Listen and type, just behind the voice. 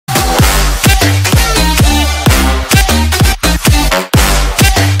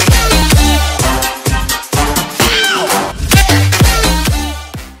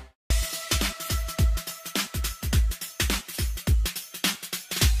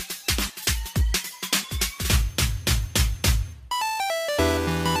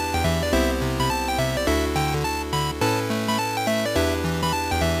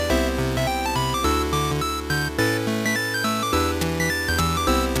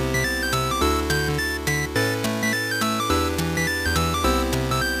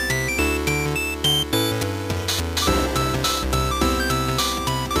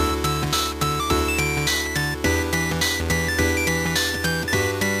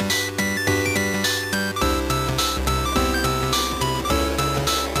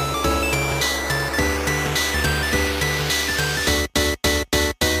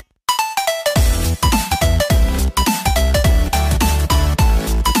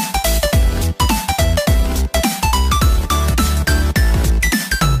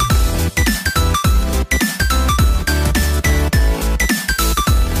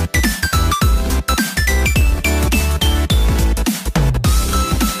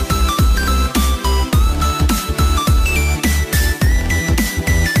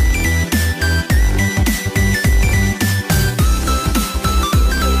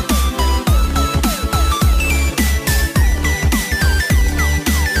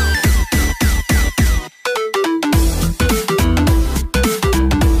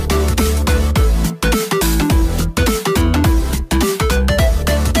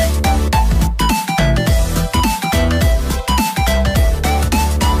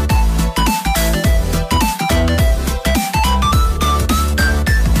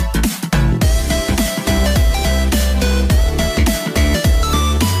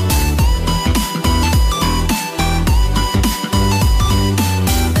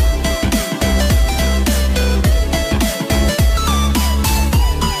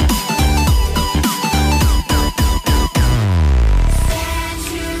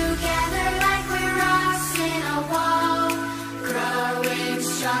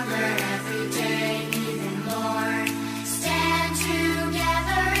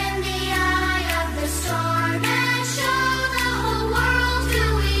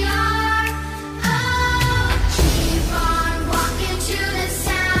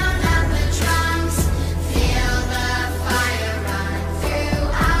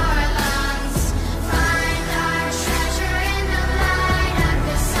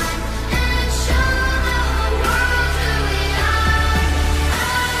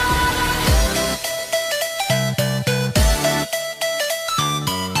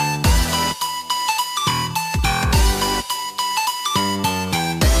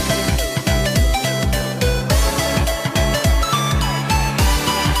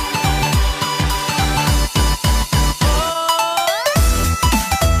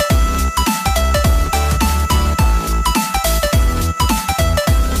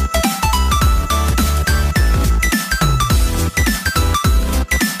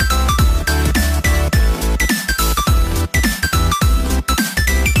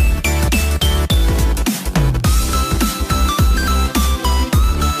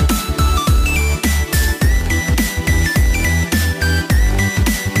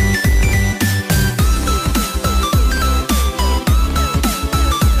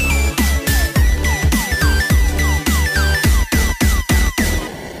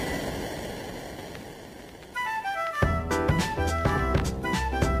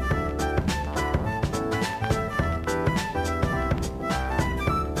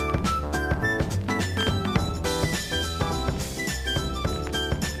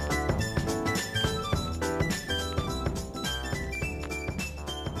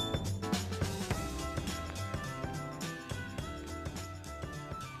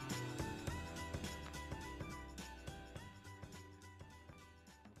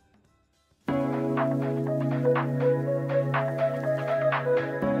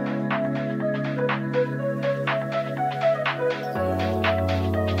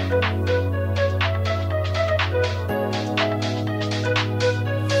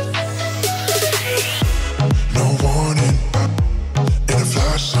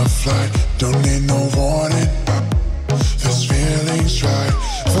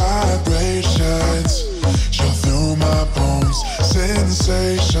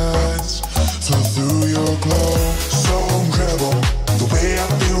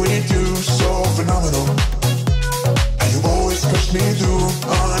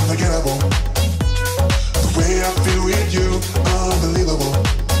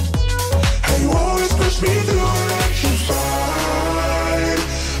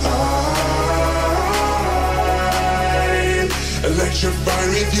Electrified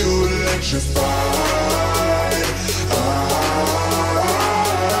with you, electrified.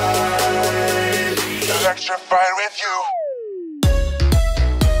 Electrified with you.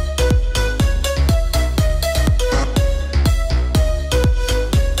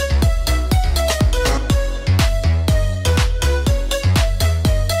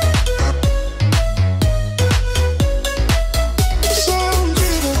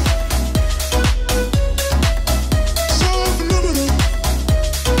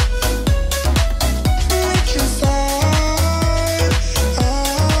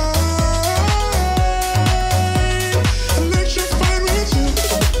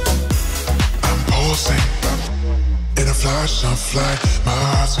 Of light, my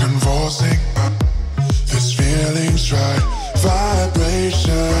heart's convulsing. This feeling's right.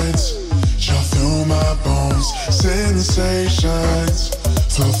 Vibrations chill through my bones. Sensations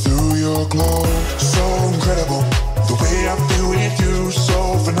flow through your glow. So incredible, the way I feel with you.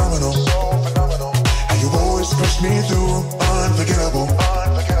 So phenomenal, how you always push me through. Unforgettable,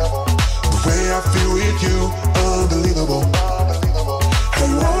 the way I feel with you. Unbelievable, how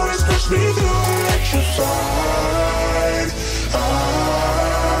you always push me through.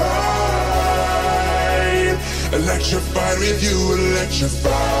 Electrified with you,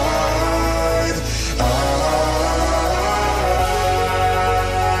 electrified.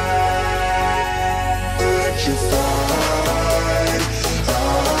 Electrified.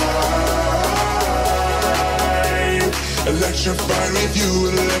 Electrified with you,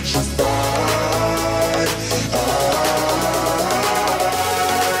 electrified.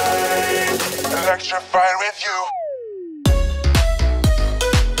 Electrified with you.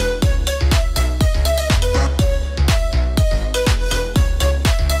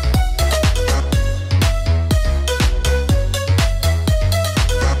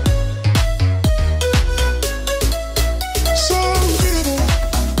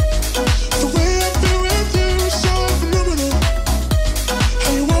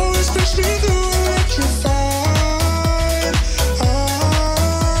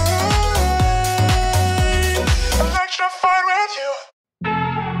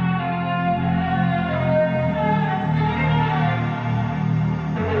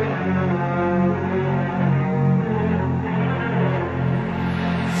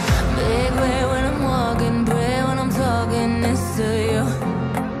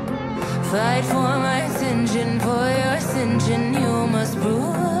 Fight for my attention, for your ascension, you must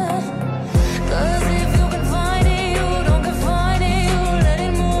prove. 'Cause if you can find it, you don't confine it, you let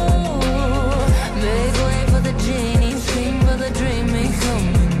it move. Make way for the genie, scream for the dream, may come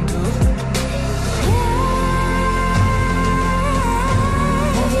true.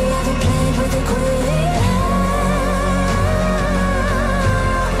 Have you ever played with a queen?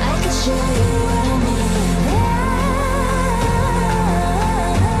 I can show you what I mean.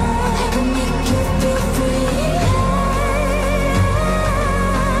 I can make you feel free.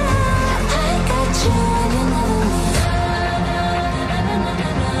 I got you when you never leave.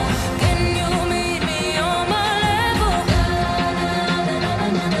 Can you meet me on my level?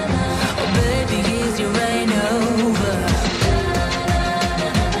 Oh baby, is your rain over?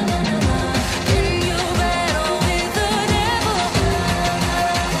 Can you battle with the devil?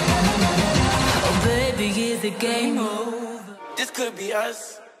 Oh baby, is the game over? This could be us.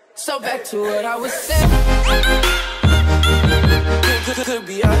 So back to what I was saying. Could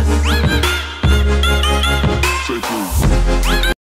be us.